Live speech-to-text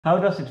How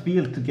does it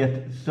feel to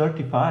get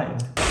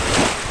certified?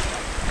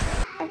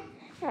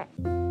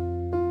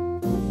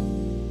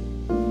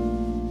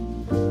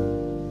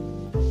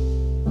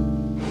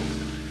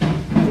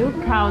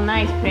 Look how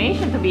nice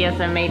creation Tobias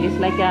have made. It's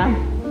like a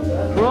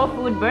raw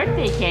food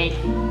birthday cake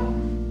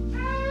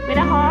with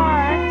a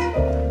heart.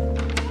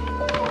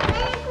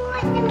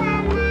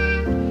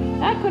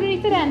 Kunde du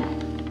inte den?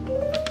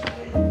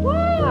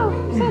 Wow,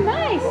 so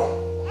nice!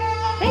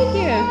 Thank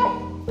you!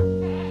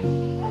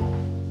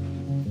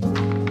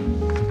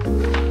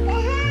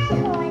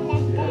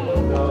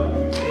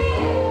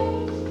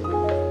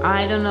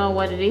 I don't know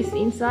what it is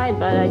inside,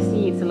 but I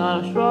see it's a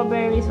lot of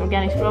strawberries,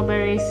 organic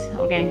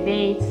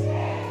dates,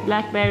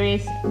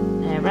 blackberries,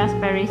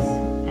 raspberries,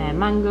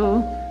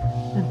 mango,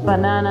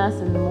 bananas,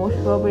 and more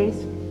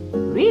strawberries.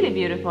 Really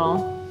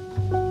beautiful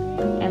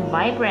and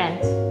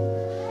vibrant.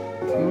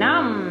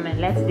 Nom!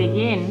 Let's dig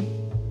in.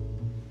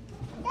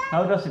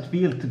 How does it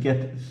feel to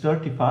get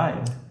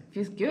certified?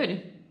 Feels good.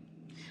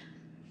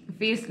 It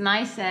feels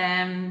nice.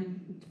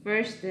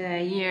 First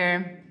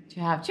year to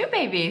have 2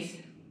 babies.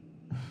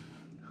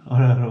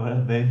 Or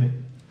a baby.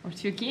 Or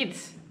 2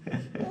 kids.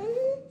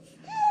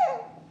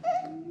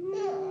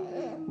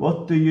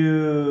 What do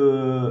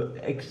you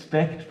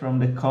expect from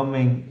the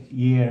coming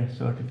year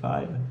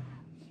certified?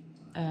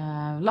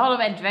 A lot of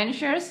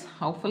adventures,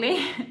 hopefully.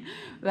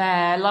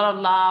 A lot of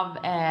love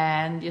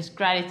and just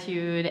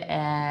gratitude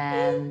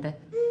and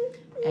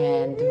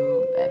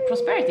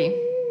prosperity.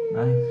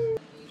 Nice.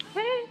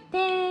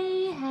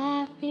 Birthday,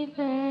 happy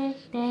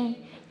birthday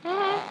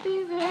to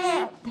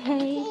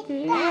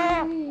you.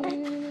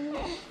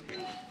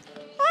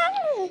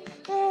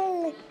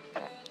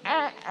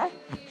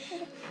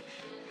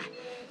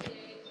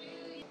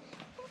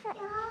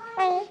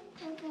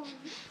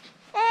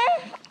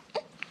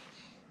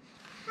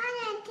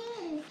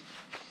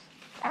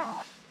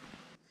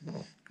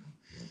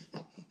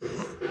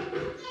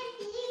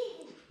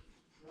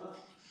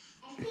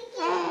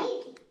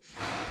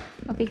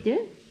 Vad fick du?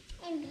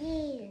 En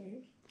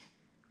bil.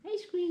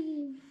 Ice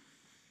cream.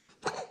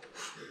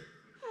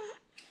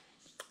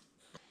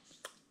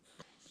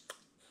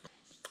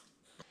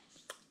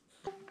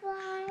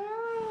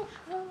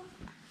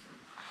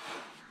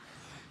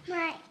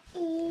 My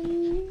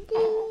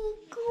indigo.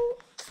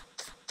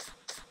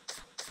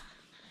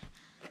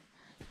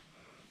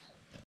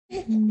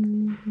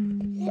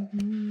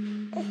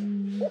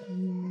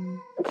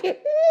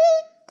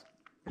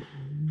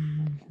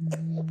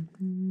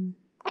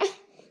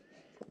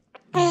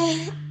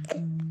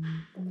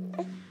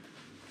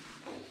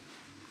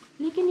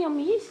 Vilken jag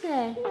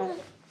myser.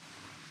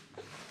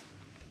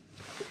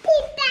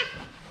 Titta!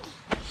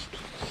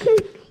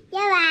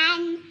 Jag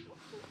vann.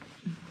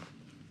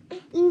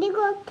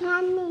 Indigo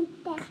kan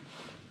inte.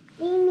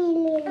 Det är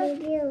min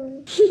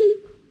lillebror.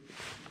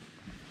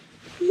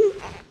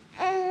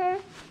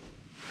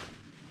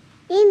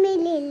 Det är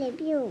min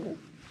lillebror.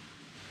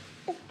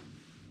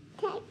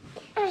 Tack.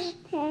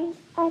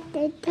 Och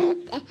du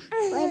tittar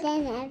på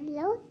den här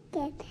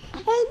vloggen.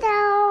 Hej då!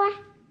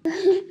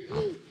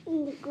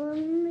 Indigo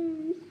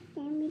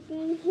myser med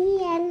dig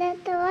hela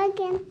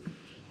dagen.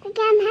 Jag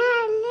kan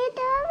härligt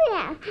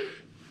över.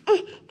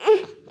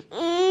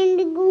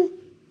 Indigo,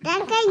 där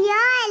kan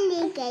jag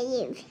ligga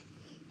ju.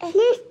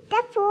 Lyssna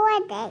på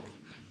dig.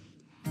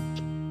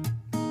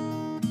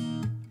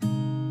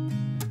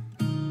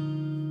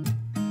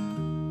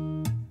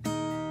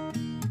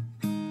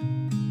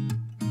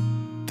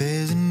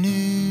 There's a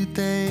new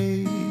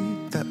day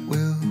that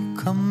will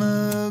come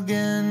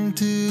again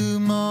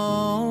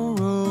tomorrow.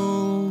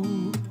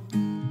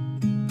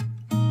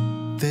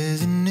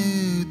 There's a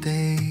new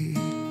day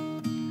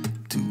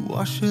to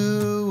wash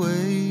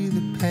away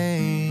the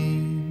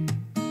pain.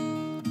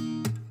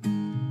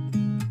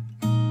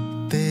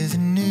 There's a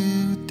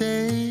new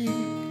day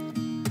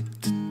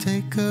to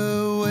take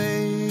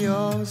away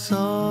your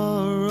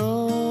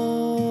sorrow.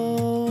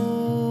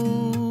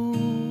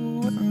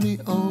 And the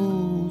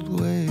old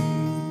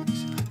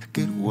ways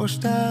get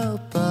washed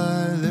out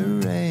by the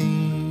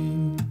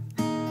rain.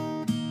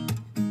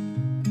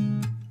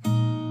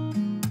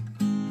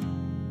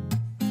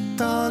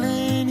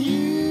 Darling,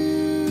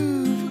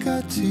 you've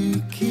got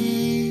to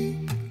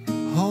keep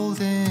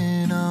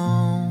holding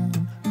on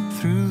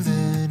through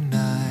the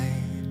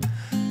night,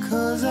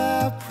 'cause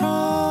I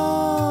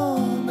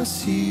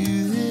promise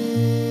you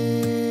this: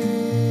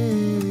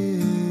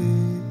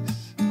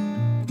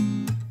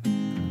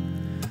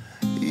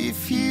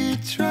 if you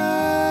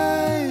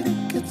try to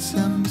get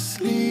some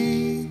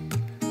sleep,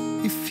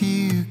 if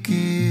you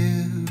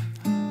give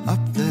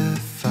up the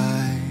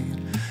fight,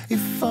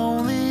 if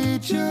only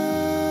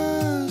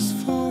just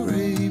for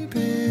a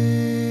bit,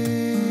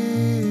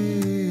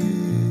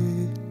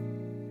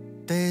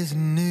 there's a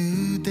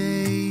new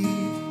day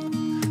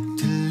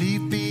to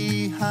leave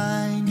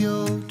behind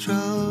your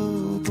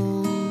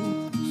troubles.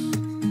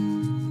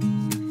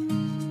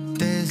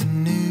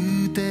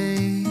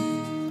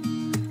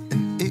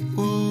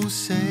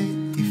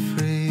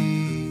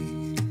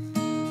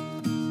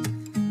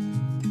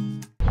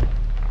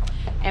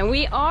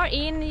 are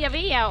in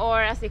Javea,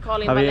 or as they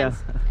call it,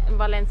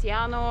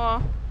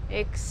 Valenciano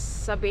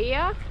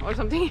Xabea or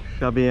something.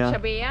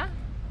 Shabea.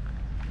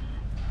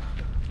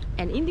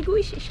 And Indigo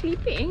is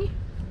sleeping.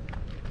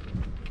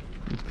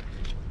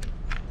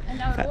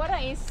 And Aurora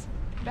is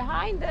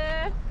behind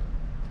the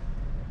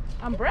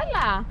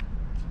umbrella.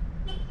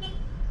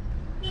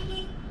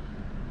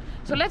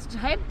 So let's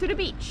head to the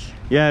beach.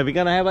 Yeah, we're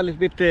gonna have a little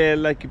bit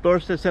like a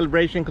birthday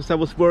celebration, because I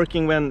was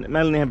working when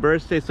Melanie had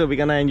birthday, so we're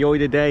gonna enjoy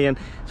the day and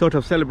sort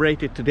of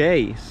celebrate it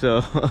today.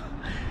 So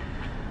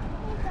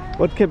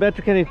what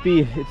better can it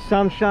be? It's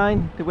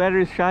sunshine, the weather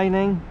is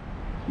shining,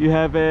 you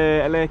have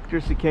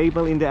electricity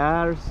cable in the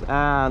airs,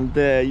 and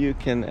you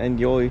can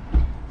enjoy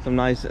some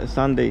nice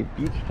Sunday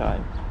beach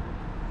time.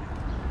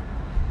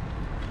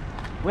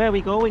 Where are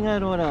we going,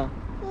 Aurora?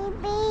 The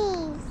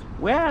bees.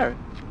 Where?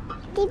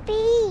 The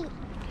bees.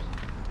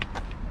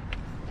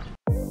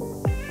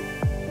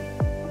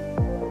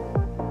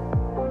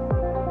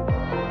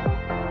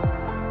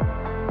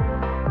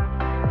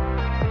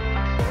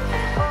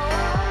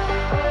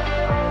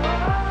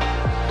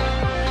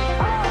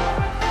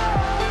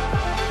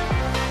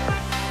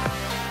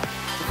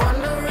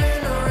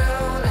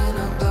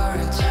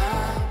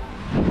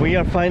 We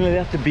are finally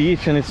at the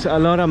beach, and it's a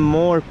lot of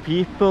more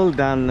people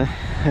than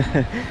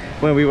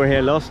when we were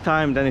here last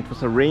time. Then it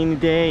was a rainy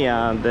day,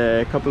 and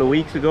a couple of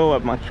weeks ago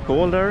much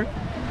colder,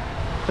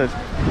 so it's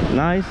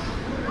nice.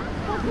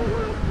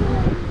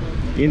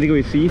 Indigo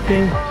is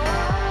eating.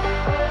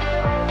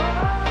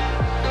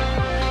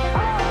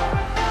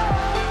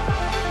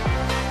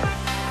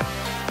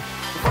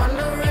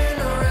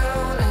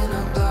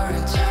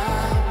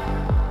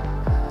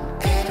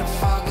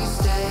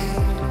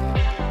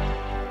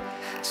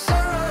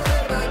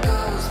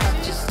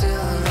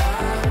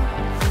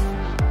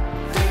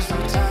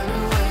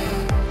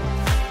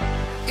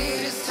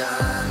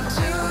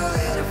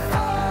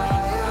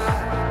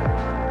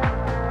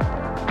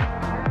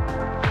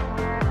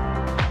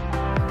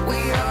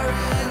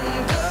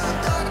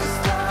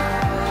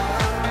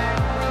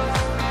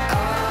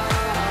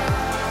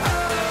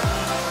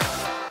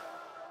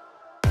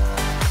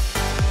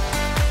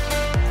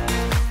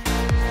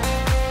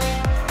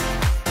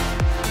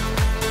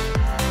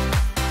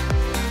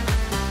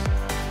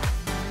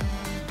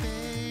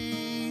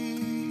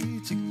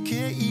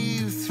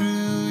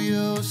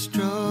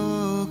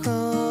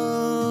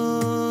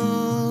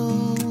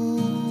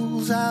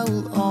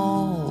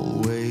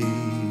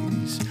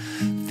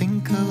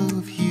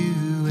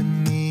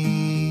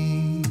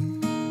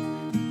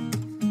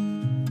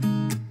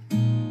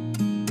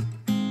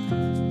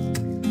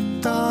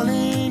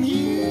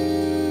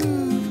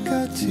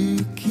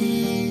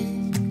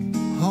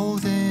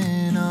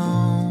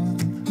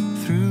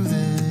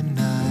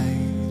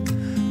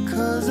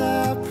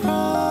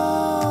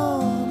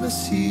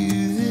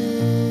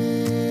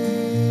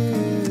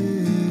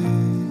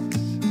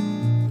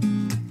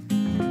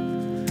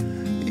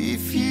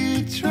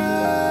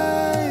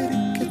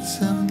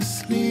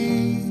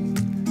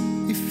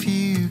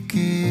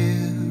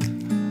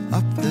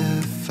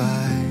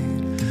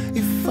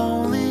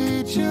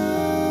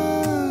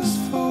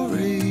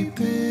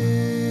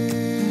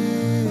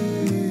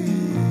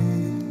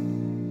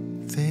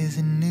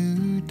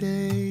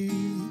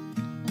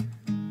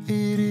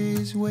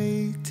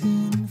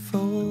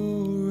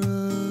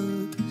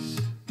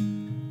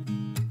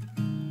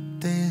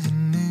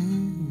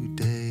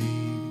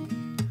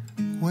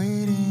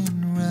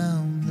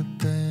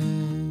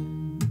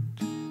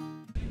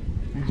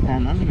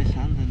 Spännande med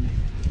sanden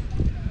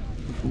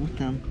på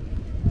foten.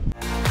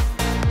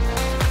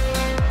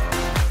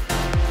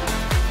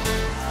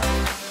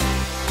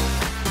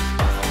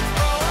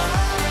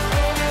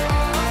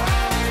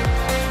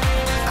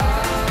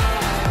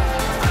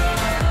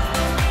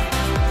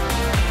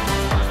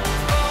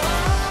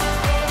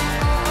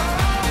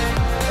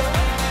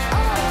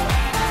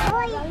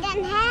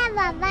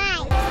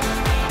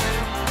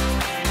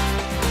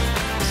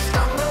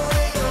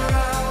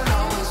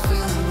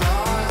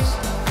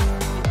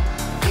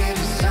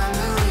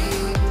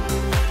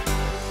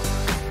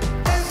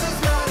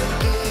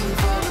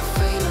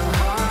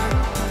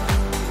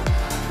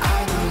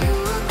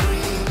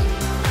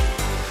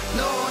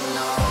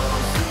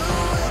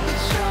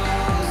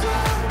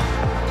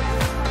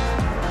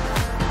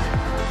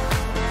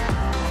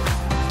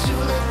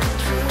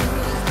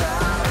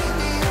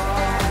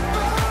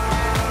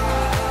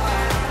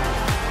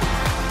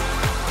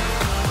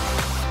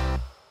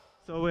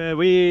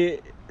 We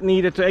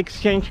needed to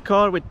exchange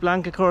car with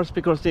Blanca cars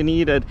because they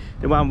needed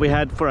the one we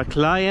had for a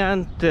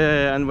client,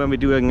 and when we're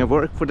doing a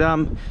work for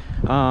them,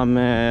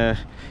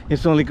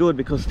 it's only good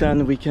because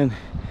then we can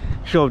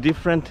show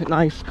different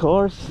nice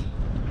cars.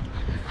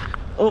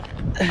 Oh.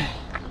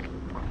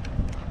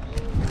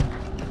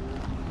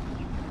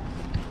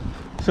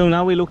 So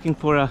now we're looking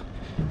for a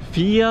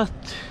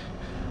Fiat,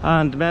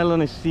 and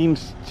Melanie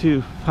seems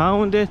to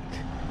found it.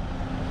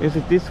 Is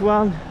it this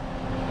one?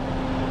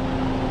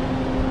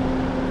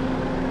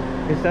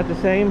 Is that the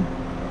same?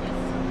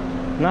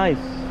 Yes. Nice.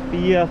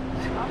 Fiat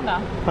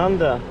KANTHA.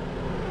 KANTHA.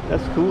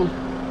 That's cool.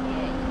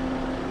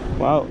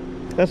 Wow,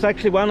 that's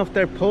actually one of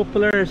their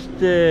popularest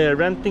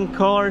renting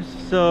cars,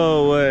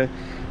 so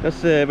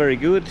that's very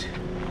good,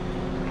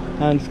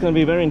 and it's going to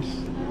be very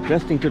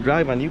interesting to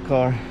drive a new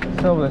car.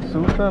 So let's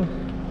zoom them.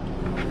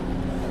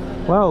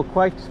 Wow,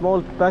 quite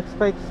small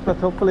backspace, but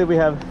hopefully we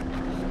have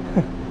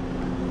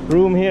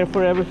room here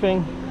for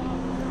everything.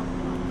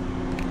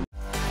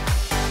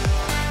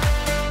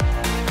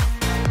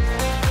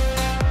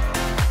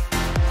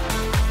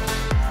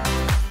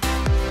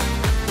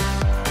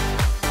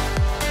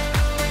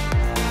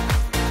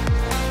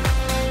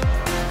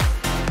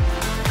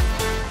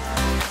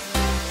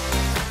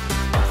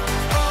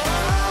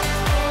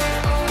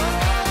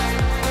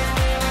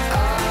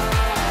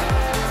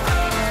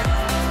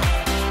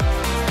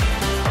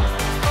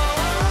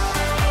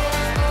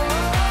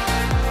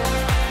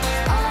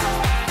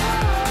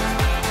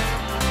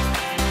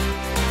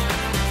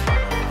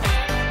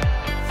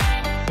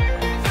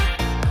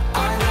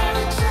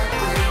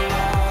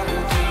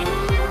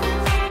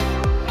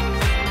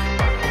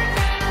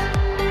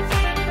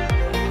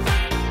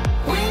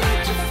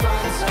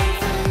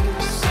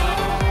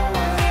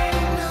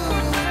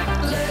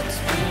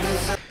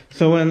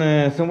 So when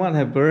someone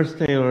have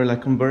birthday or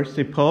like on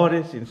birthday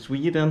parties in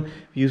Sweden,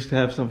 we used to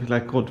have something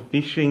like called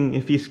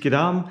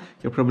fiskedam.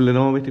 You probably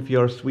know it if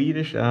you're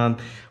Swedish, and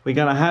we're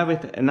gonna have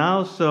it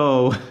now.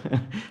 So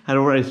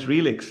Aurora is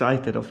really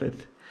excited of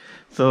it.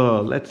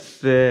 So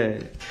let's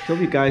show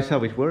you guys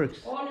how it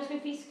works. Och nu ska vi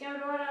fiska,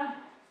 Aurora.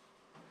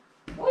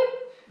 Oj!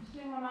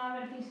 Nu har man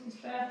använt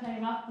fiskespöet här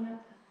i vattnet.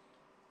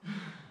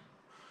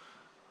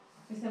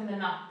 Vi ser om det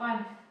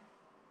nappar.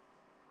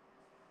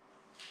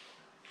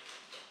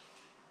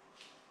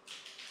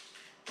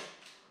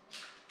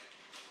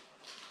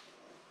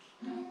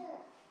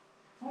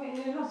 Oj,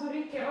 nu är det så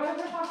rycker. Oj, jag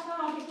får fastna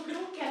någonting på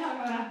kroken här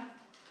bara.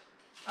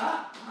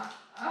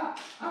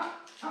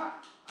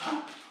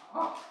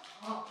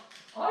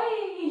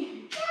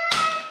 Oj!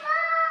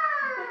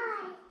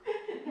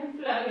 Den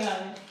flög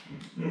över.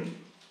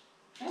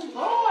 En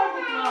bar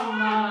fick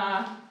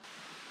mamma.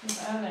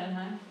 Jag över den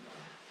här.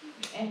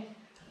 1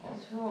 och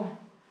 2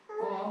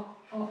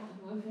 och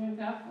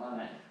 4 på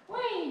den.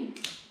 Oj!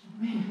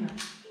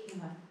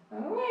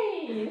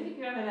 Oj, det fick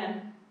vi över den.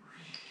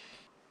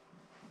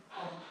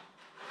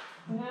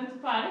 Det är inte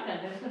färdigt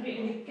än, det ska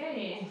rycka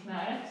i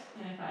snöret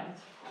när det är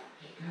färdigt.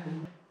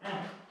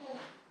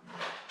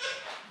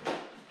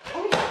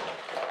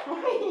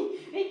 Oj,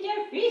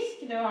 vilken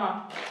fisk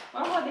då!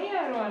 Vad var det,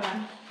 Aurora?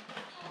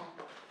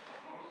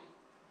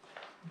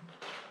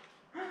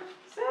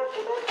 Söt,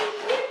 det där är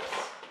chips!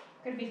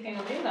 Ska du fiska en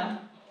gång till då?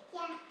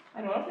 Ja.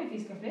 Aurora får ju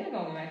fiska flera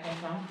gånger verkligen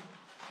så.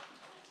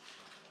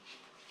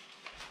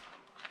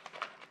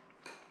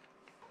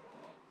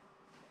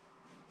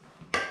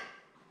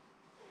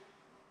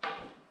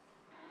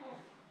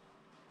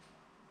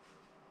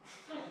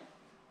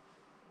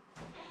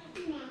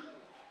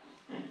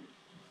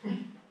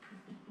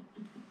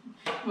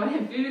 Var det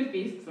en ful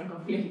fisk som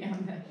kom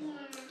flygande?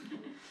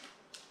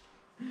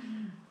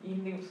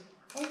 Indigos.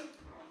 Oj.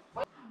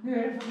 Oj. Nu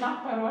är det för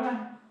nappa,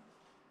 Aurora.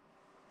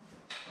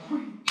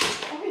 Oj.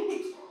 Oj.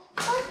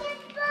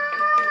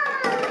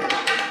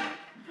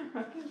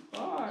 Vilken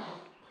bar.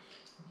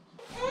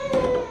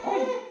 Oj.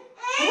 Oj.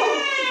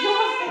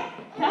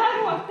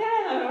 Här åkte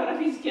den, Aurora,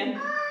 fisken.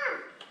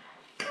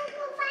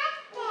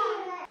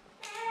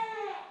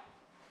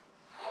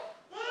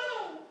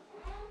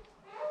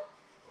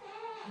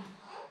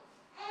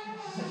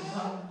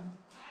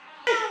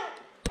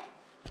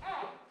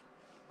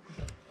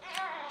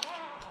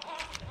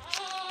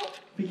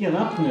 Fick jag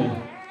napp nu?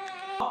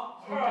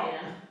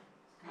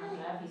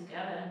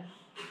 Fiska över den.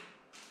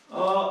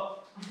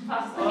 Ja.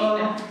 Fastna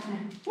lite.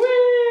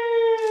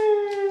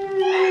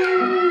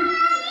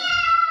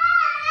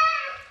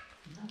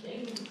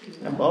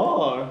 En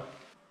bar.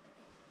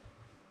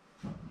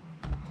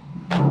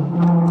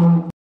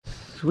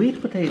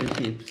 Sweet potato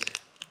chips.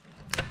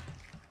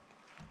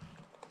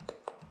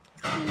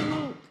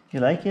 You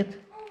like it?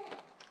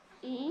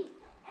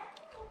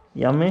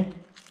 Yummy?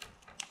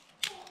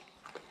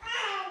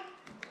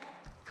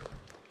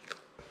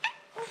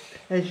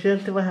 Jag ska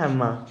inte vara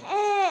hemma.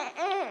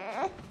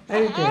 Är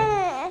det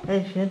det?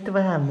 Jag ska inte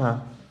vara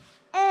hemma.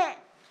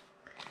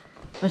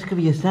 Vad ska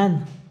vi göra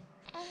sen?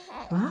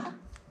 Va?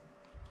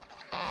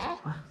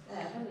 Va?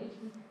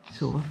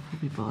 Så får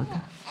vi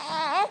bada.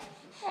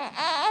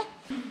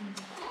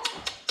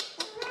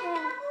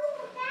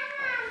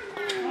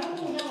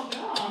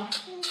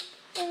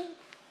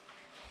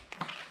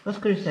 Vad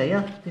ska du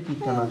säga till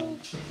tittarna?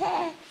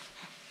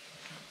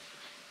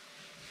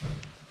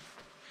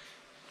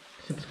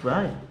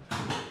 Subscribe.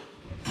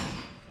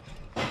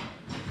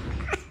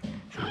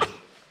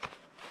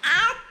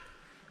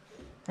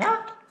 Ja,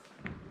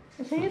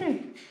 vad säger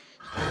du?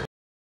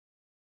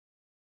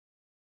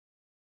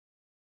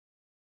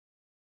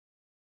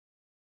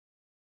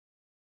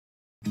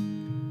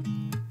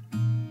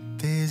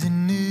 There's a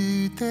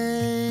new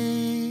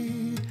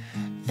day,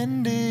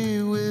 and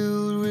it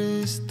will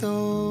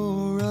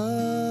restore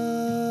us.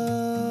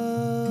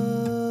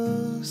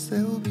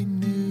 There'll be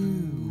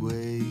new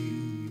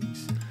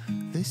ways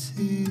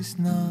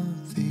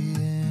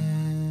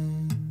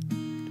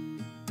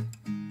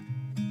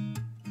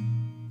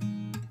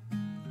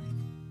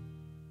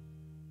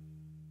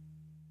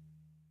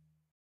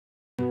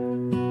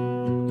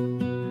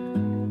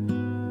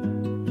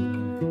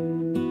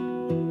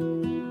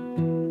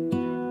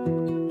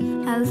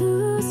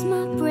lose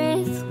my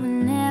breath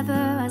whenever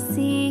I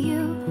see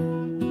you.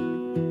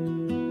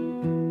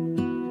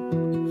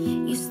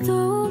 You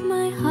stole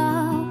my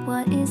heart,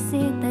 what is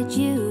it that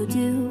you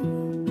do?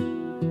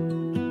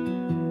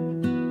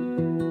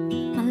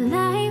 My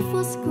life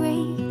was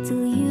great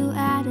till you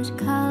added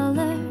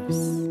colors.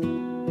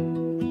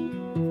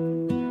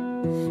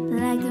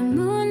 Like the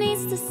moon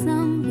needs the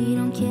sun, we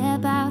don't care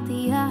about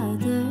the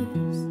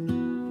others.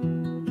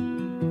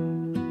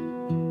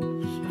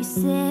 You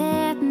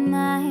set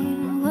my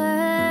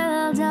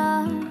world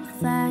on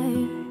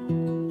fire.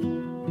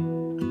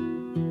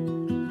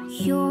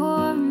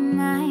 You're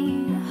my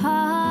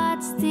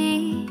heart's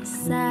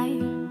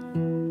desire.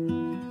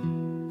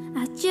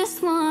 I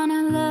just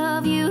wanna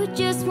love you,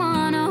 just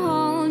wanna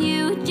hold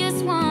you,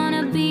 just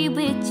wanna be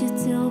with you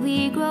till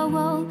we grow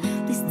old.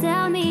 Please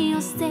tell me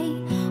you'll stay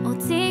or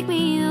take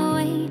me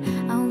away.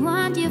 I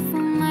want you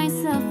for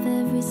myself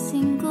every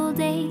single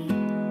day.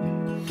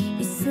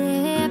 You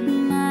set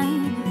my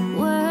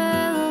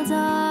world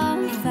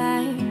on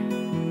fire.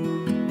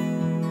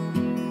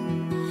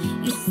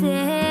 You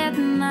set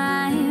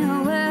my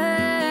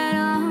world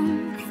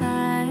on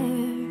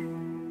fire.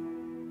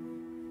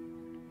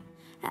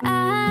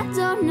 I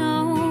don't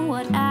know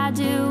what I'd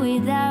do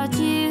without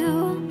you.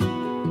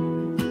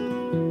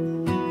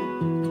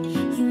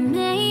 You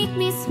make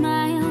me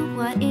smile,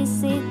 what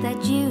is it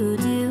that you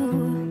do?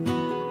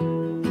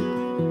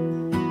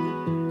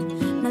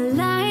 My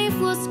life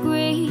was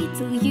great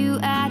till you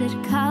added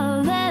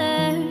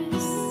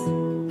colors.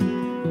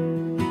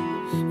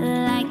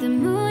 Like the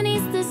moon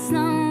is the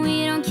sun,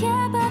 we don't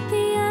care about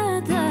the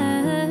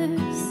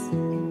others.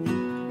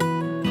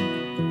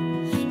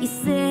 You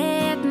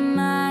set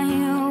my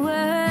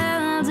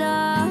world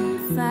on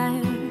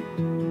fire.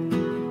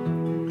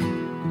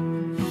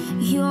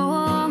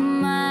 You're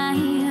my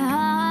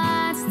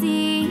heart's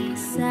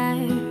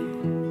desire.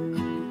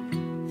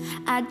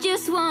 I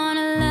just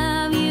wanna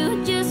love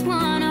you, just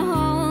wanna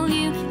hold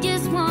you,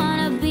 just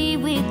wanna be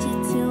with you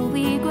till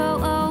we grow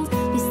old.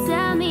 Please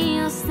tell me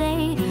you'll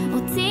stay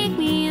or take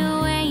me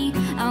away.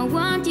 I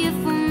want you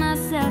for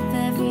myself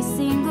every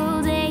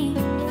single day.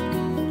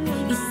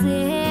 You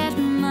set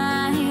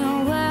my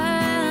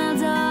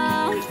world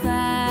on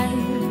fire.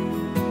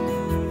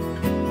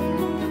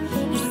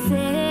 You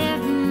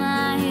set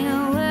my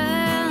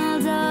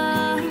world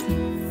on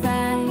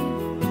fire.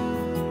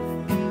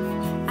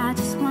 I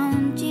just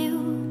want you,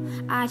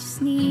 I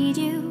just need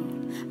you.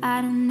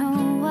 I don't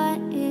know what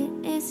it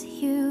is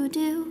you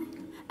do.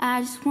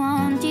 I just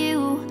want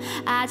you,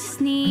 I just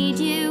need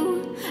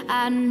you.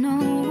 I don't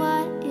know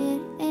what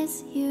it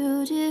is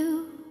you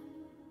do.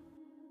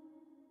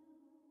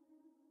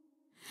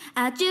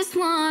 I just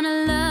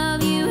wanna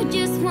love you,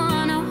 just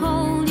wanna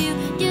hold you,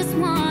 just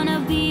wanna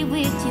be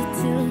with you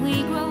till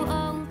we grow